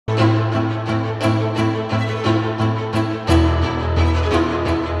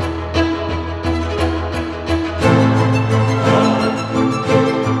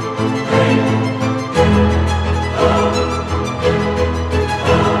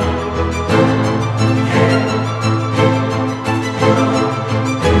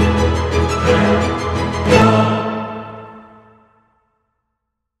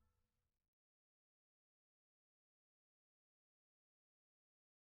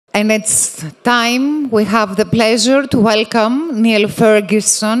And it's time we have the pleasure to welcome Niall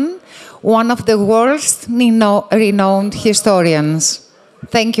Ferguson, one of the world's renowned historians.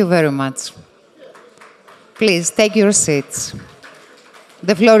 Thank you very much. Please take your seats.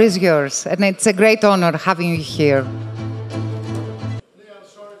 The floor is yours, and it's a great honor having you here.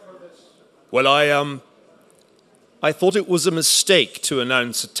 Well, I thought it was a mistake to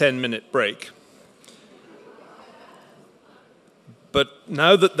announce a 10-minute break. But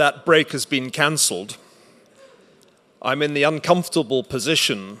now that that break has been cancelled, I'm in the uncomfortable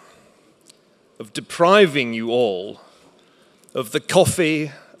position of depriving you all of the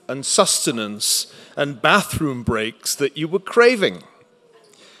coffee and sustenance and bathroom breaks that you were craving.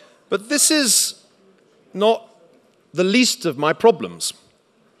 But this is not the least of my problems,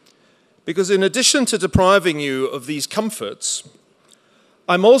 because in addition to depriving you of these comforts,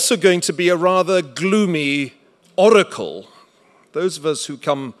 I'm also going to be a rather gloomy oracle. Those of us who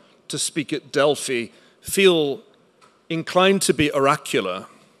come to speak at Delphi feel inclined to be oracular.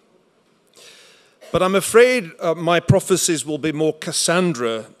 But I'm afraid my prophecies will be more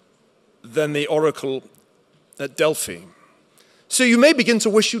Cassandra than the oracle at Delphi. So you may begin to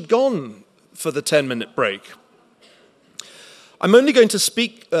wish you'd gone for the 10-minute break. I'm only going to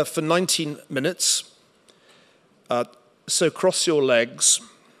speak for 19 minutes, so cross your legs.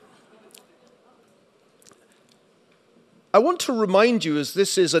 I want to remind you, as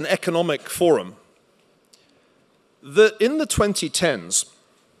this is an economic forum, that in the 2010s,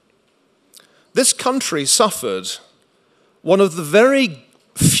 this country suffered one of the very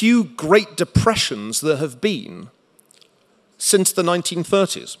few Great Depressions there have been since the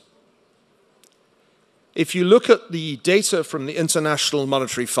 1930s. If you look at the data from the International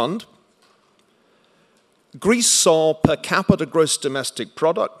Monetary Fund, Greece saw per capita gross domestic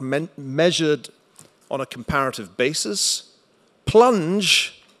product measured on a comparative basis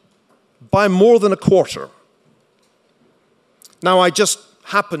plunge by more than a quarter. Now, I just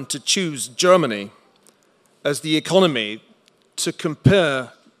happened to choose Germany as the economy to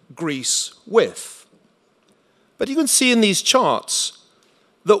compare Greece with. But you can see in these charts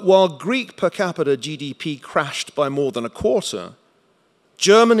that while Greek per capita GDP crashed by more than a quarter,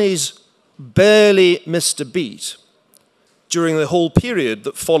 Germany's barely missed a beat during the whole period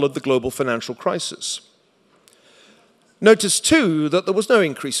that followed the global financial crisis. Notice, too, that there was no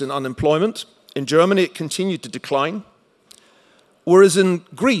increase in unemployment. In Germany, it continued to decline, whereas in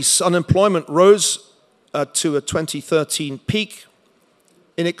Greece, unemployment rose to a 2013 peak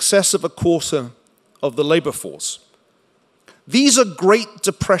in excess of a quarter of the labor force. These are Great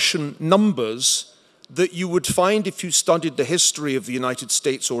Depression numbers that you would find if you studied the history of the United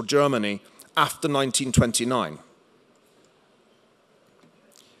States or Germany after 1929.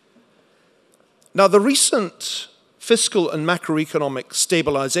 Now, the recent fiscal and macroeconomic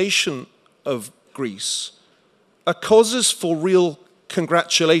stabilization of Greece are causes for real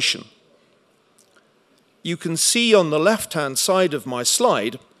congratulation. You can see on the left-hand side of my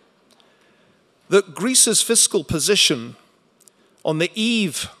slide that Greece's fiscal position on the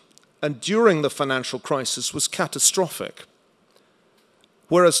eve and during the financial crisis was catastrophic.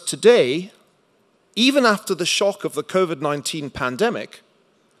 Whereas today, even after the shock of the COVID-19 pandemic,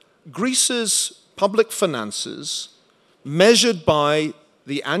 Greece's public finances, measured by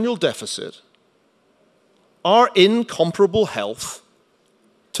the annual deficit, are in comparable health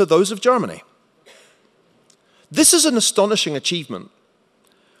to those of Germany. This is an astonishing achievement,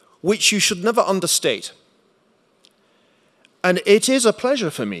 which you should never understate. And it is a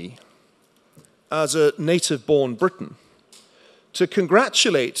pleasure for me, as a native-born Briton, to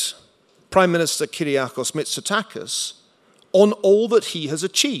congratulate Prime Minister Kyriakos Mitsotakis on all that he has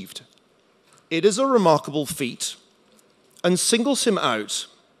achieved. It is a remarkable feat and singles him out,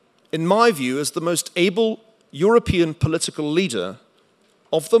 in my view, as the most able European political leader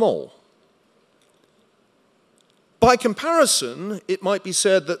of them all. By comparison, it might be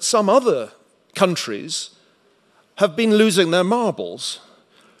said that some other countries have been losing their marbles,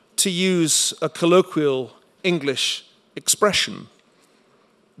 to use a colloquial English expression.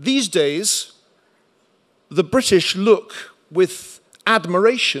 These days, the British look with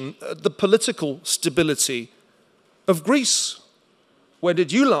admiration at the political stability of Greece. When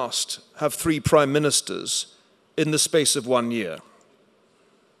did you last have 3 prime ministers in the space of 1 year?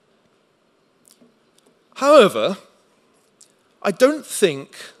 However, I don't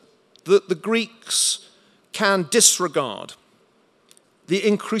think that the Greeks can disregard the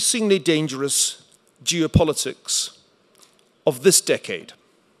increasingly dangerous geopolitics of this decade.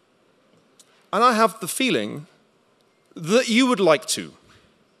 And I have the feeling that you would like to.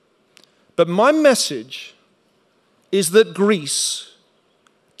 But my message is that Greece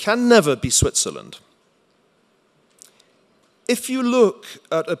can never be Switzerland. If you look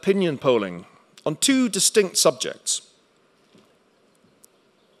at opinion polling on two distinct subjects,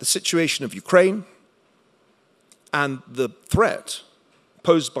 the situation of Ukraine and the threat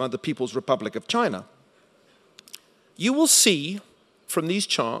posed by the People's Republic of China, you will see from these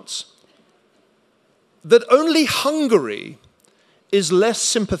charts that only Hungary is less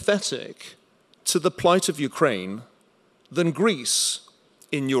sympathetic to the plight of Ukraine than Greece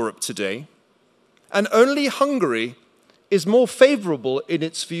in Europe today, and only Hungary is more favorable in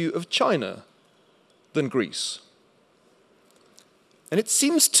its view of China than Greece. And it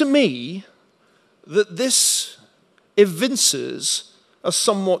seems to me that this evinces a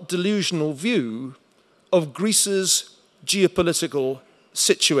somewhat delusional view of Greece's geopolitical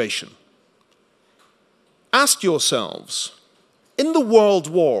situation. Ask yourselves, in the world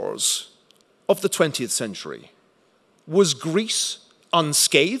wars of the 20th century, was Greece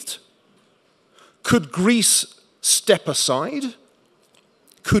unscathed? Could Greece step aside?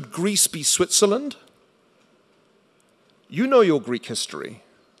 Could Greece be Switzerland? You know your Greek history,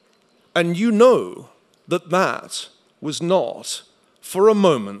 and you know that that was not, for a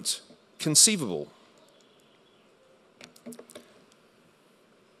moment, conceivable.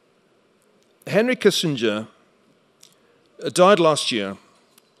 Henry Kissinger died last year,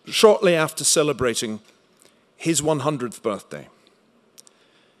 shortly after celebrating his 100th birthday.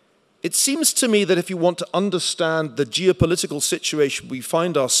 It seems to me that if you want to understand the geopolitical situation we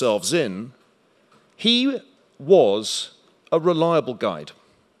find ourselves in, he was a reliable guide.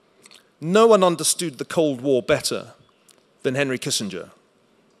 No one understood the Cold War better than Henry Kissinger.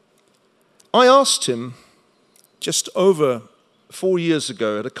 I asked him just over 4 years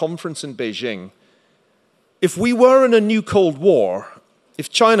ago at a conference in Beijing, if we were in a new Cold War, if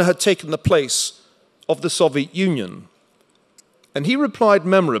China had taken the place of the Soviet Union, and he replied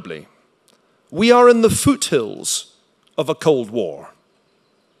memorably, "We are in the foothills of a Cold War."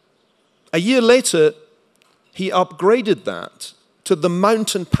 A year later, he upgraded that to the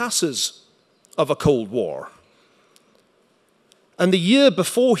mountain passes of a Cold War. And the year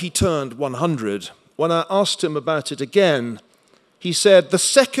before he turned 100, when I asked him about it again, he said, "The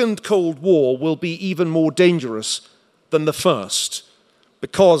second Cold War will be even more dangerous than the first,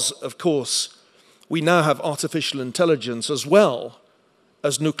 because, of course, we now have artificial intelligence as well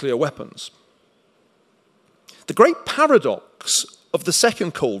as nuclear weapons." The great paradox of the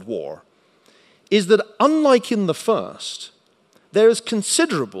second Cold War is that, unlike in the first, there is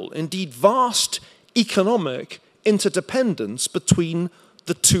considerable, indeed vast, economic interdependence between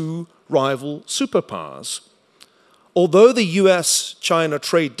the two rival superpowers. Although the US-China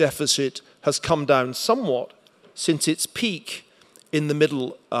trade deficit has come down somewhat since its peak in the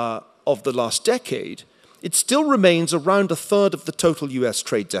middle of the last decade, it still remains around a third of the total US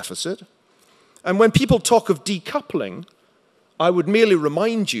trade deficit. And when people talk of decoupling, I would merely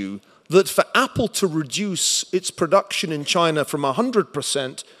remind you that for Apple to reduce its production in China from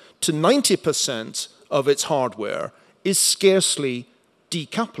 100% to 90% of its hardware is scarcely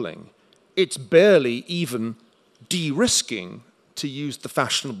decoupling. It's barely even de-risking, to use the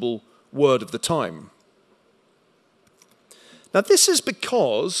fashionable word of the time. Now, this is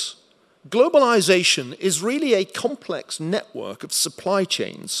because globalization is really a complex network of supply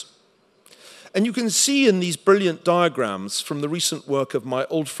chains. And you can see in these brilliant diagrams from the recent work of my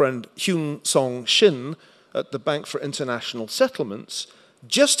old friend Hyun Song Shin at the Bank for International Settlements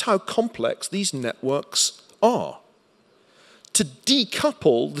just how complex these networks are. To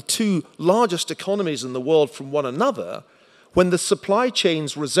decouple the two largest economies in the world from one another, when the supply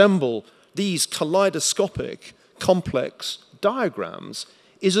chains resemble these kaleidoscopic, complex diagrams,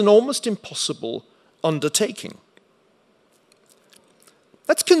 is an almost impossible undertaking.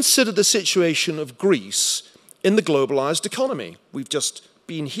 Let's consider the situation of Greece in the globalized economy. We've just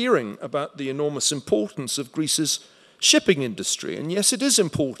been hearing about the enormous importance of Greece's shipping industry. And yes, it is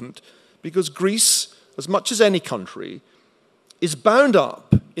important because Greece, as much as any country, is bound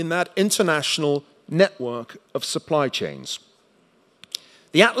up in that international network of supply chains.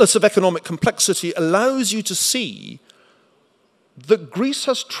 The Atlas of Economic Complexity allows you to see that Greece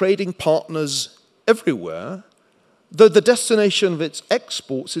has trading partners everywhere, though the destination of its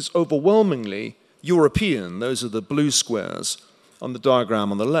exports is overwhelmingly European. Those are the blue squares on the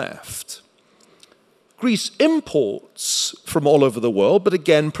diagram on the left. Greece imports from all over the world, but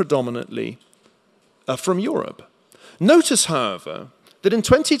again predominantly from Europe. Notice, however, that in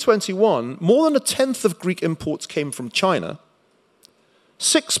 2021, more than a tenth of Greek imports came from China,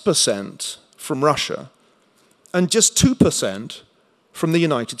 6% from Russia, and just 2% from the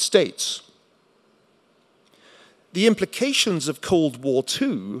United States. the implications of Cold War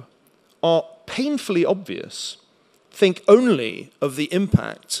II are painfully obvious. Think only of the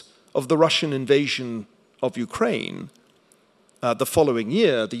impact of the Russian invasion of Ukraine the following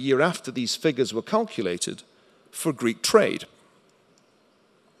year, the year after these figures were calculated, for Greek trade.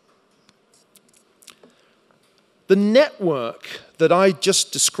 The network that I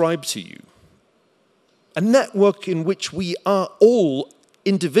just described to you, a network in which we are all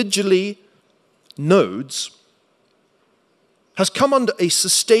individually nodes, has come under a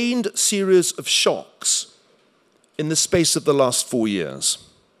sustained series of shocks in the space of the last 4 years.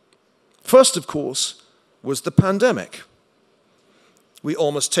 First, of course, was the pandemic. We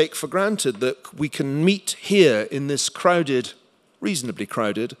almost take for granted that we can meet here in this crowded, reasonably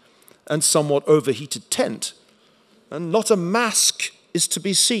crowded, and somewhat overheated tent, and not a mask is to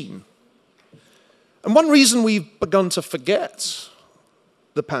be seen. And one reason we've begun to forget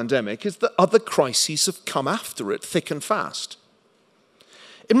the pandemic is that other crises have come after it thick and fast.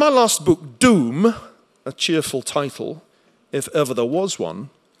 In my last book, Doom, a cheerful title, if ever there was one,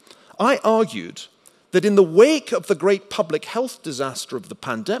 I argued that in the wake of the great public health disaster of the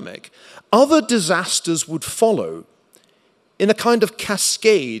pandemic, other disasters would follow in a kind of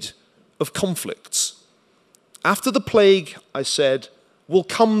cascade of conflicts. After the plague, I said, will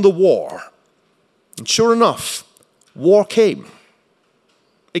come the war. And sure enough, war came.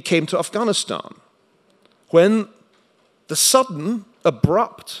 It came to Afghanistan, when the sudden,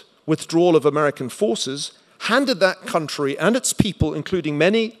 abrupt withdrawal of American forces handed that country and its people, including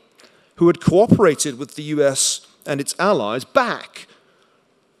many who had cooperated with the US and its allies, back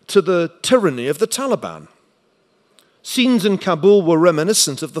to the tyranny of the Taliban. Scenes in Kabul were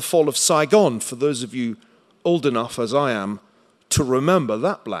reminiscent of the fall of Saigon, for those of you old enough, as I am, to remember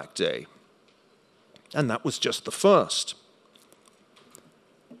that black day. And that was just the first.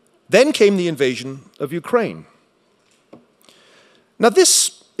 Then came the invasion of Ukraine. Now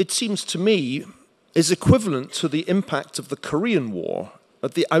this, it seems to me, is equivalent to the impact of the Korean War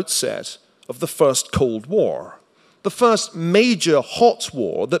at the outset of the first Cold War, the first major hot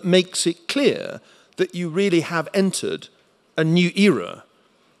war that makes it clear that you really have entered a new era,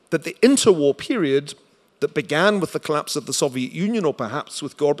 that the interwar period that began with the collapse of the Soviet Union, or perhaps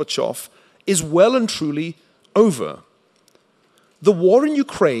with Gorbachev, is well and truly over. The war in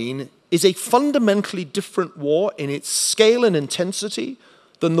Ukraine is a fundamentally different war in its scale and intensity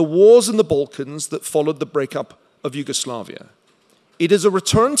than the wars in the Balkans that followed the breakup of Yugoslavia. It is a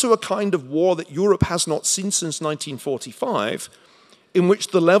return to a kind of war that Europe has not seen since 1945, in which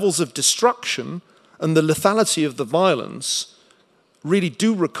the levels of destruction and the lethality of the violence really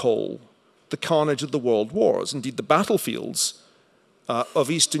do recall the carnage of the world wars. Indeed, the battlefields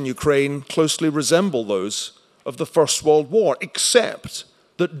of eastern Ukraine closely resemble those of the First World War, except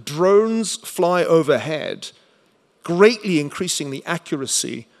that drones fly overhead, greatly increasing the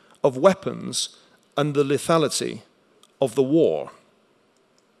accuracy of weapons and the lethality of the war.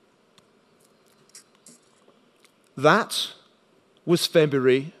 That was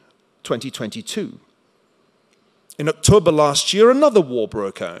February 2022. In October last year, another war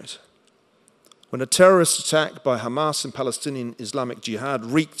broke out, when a terrorist attack by Hamas and Palestinian Islamic Jihad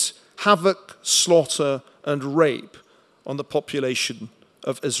wreaked havoc, slaughter, and rape on the population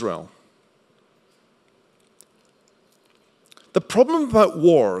of Israel. The problem about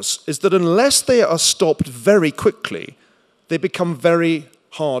wars is that unless they are stopped very quickly, they become very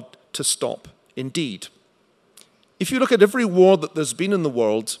hard to stop indeed. If you look at every war that there's been in the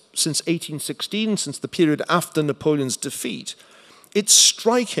world since 1816, since the period after Napoleon's defeat, it's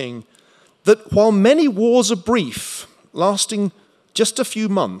striking that while many wars are brief, lasting just a few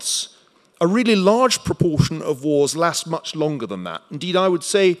months, a really large proportion of wars last much longer than that. Indeed, I would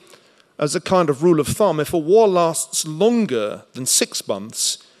say, as a kind of rule of thumb, if a war lasts longer than 6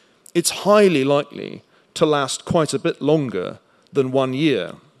 months, it's highly likely to last quite a bit longer than 1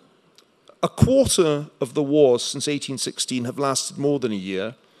 year. A quarter of the wars since 1816 have lasted more than a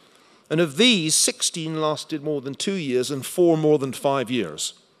year, and of these, 16 lasted more than 2 years and 4 more than 5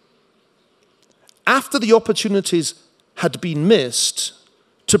 years. After the opportunities had been missed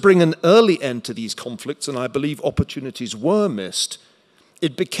to bring an early end to these conflicts, and I believe opportunities were missed,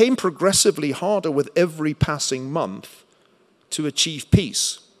 it became progressively harder with every passing month to achieve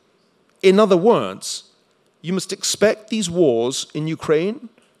peace. In other words, you must expect these wars in Ukraine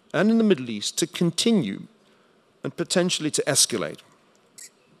and in the Middle East to continue and potentially to escalate.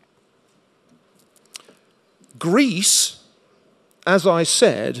 Greece, as I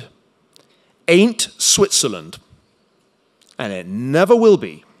said, ain't Switzerland, and it never will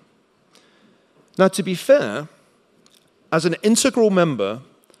be. Now, to be fair, as an integral member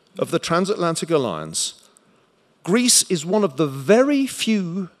of the Transatlantic Alliance, Greece is one of the very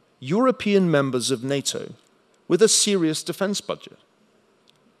few European members of NATO with a serious defense budget.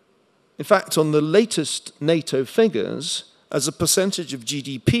 In fact, on the latest NATO figures, as a percentage of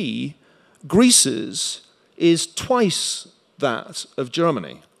GDP, Greece's is twice that of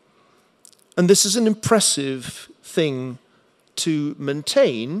Germany. And this is an impressive thing to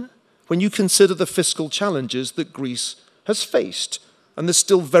maintain when you consider the fiscal challenges that Greece has faced, and the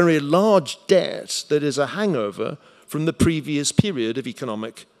still very large debt that is a hangover from the previous period of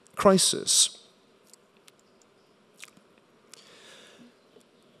economic crisis.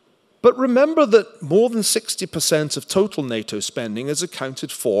 But remember that more than 60% of total NATO spending is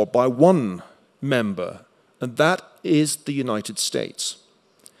accounted for by one member, and that is the United States.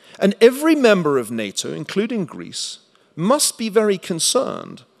 And every member of NATO, including Greece, must be very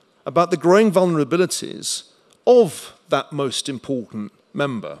concerned about the growing vulnerabilities of that most important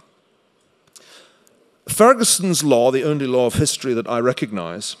member. Ferguson's law, the only law of history that I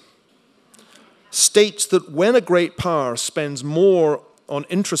recognize, states that when a great power spends more on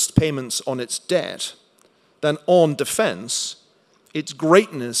interest payments on its debt than on defense, its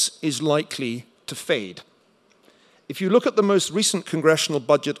greatness is likely to fade. If you look at the most recent Congressional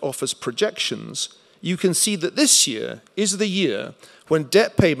Budget Office projections, you can see that this year is the year when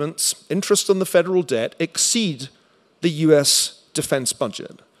debt payments, interest on the federal debt, exceed the US defense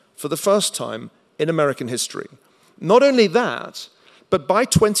budget for the first time in American history. Not only that, but by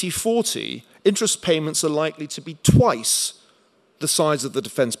 2040, interest payments are likely to be twice the size of the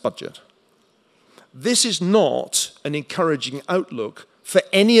defense budget. This is not an encouraging outlook for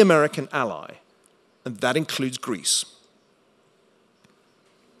any American ally, and that includes Greece.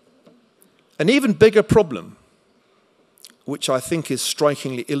 An even bigger problem, which I think is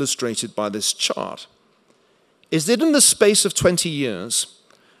strikingly illustrated by this chart, is that in the space of 20 years,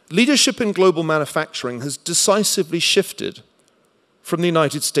 leadership in global manufacturing has decisively shifted from the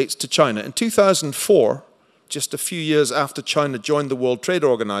United States to China. In 2004, just a few years after China joined the World Trade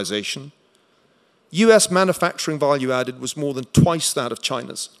Organization, US manufacturing value added was more than twice that of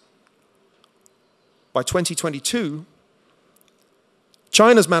China's. By 2022,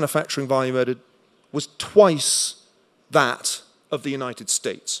 China's manufacturing value added was twice that of the United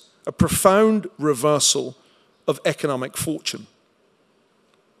States, a profound reversal of economic fortune.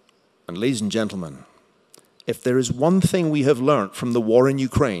 And ladies and gentlemen, if there is one thing we have learned from the war in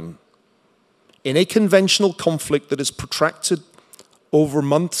Ukraine, in a conventional conflict that is protracted over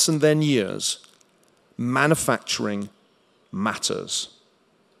months and then years, manufacturing matters.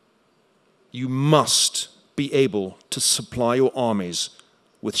 You must be able to supply your armies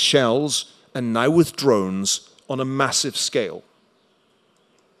with shells and now with drones on a massive scale.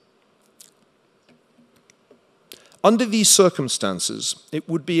 Under these circumstances, it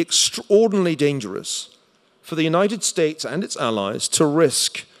would be extraordinarily dangerous for the United States and its allies to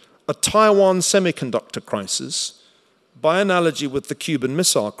risk a Taiwan semiconductor crisis by analogy with the Cuban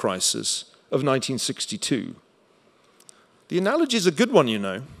Missile Crisis of 1962. The analogy is a good one, you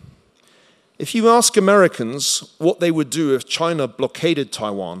know. If you ask Americans what they would do if China blockaded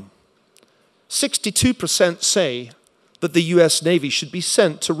Taiwan, 62% say that the US Navy should be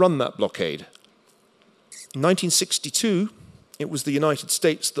sent to run that blockade. In 1962, it was the United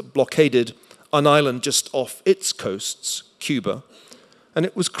States that blockaded an island just off its coasts, Cuba, and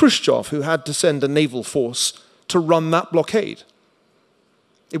it was Khrushchev who had to send a naval force to run that blockade.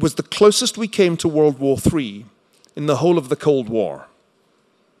 It was the closest we came to World War III in the whole of the Cold War.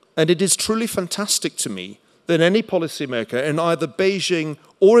 And it is truly fantastic to me that any policymaker in either Beijing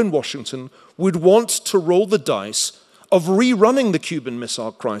or in Washington would want to roll the dice of rerunning the Cuban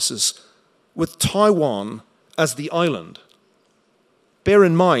Missile Crisis with Taiwan as the island. Bear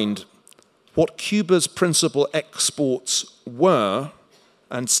in mind what Cuba's principal exports were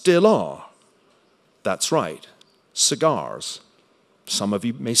and still are. That's right, cigars. Some of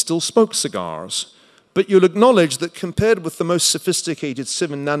you may still smoke cigars, but you'll acknowledge that compared with the most sophisticated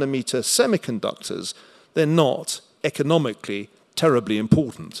 7-nanometer semiconductors, they're not economically terribly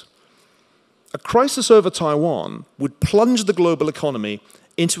important. A crisis over Taiwan would plunge the global economy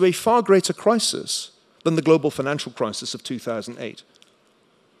into a far greater crisis than the global financial crisis of 2008.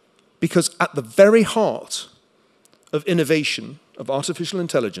 Because at the very heart of innovation, of artificial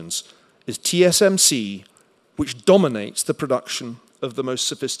intelligence, is TSMC, which dominates the production of the most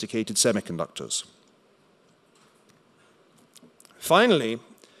sophisticated semiconductors. Finally,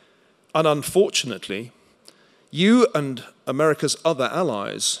 and unfortunately, you and America's other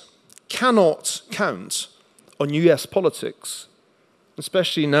allies cannot count on US politics,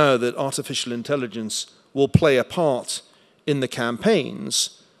 especially now that artificial intelligence will play a part in the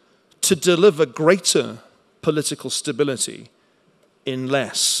campaigns, to deliver greater political stability in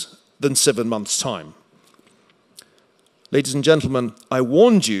less than 7 months' time. Ladies and gentlemen, I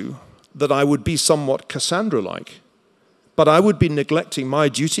warned you that I would be somewhat Cassandra-like, but I would be neglecting my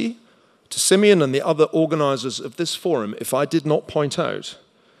duty to Simeon and the other organizers of this forum if I did not point out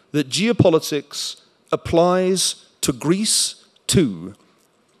that geopolitics applies to Greece too,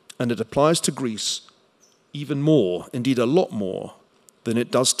 and it applies to Greece even more, indeed a lot more, than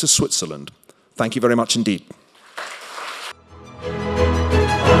it does to Switzerland. Thank you very much indeed.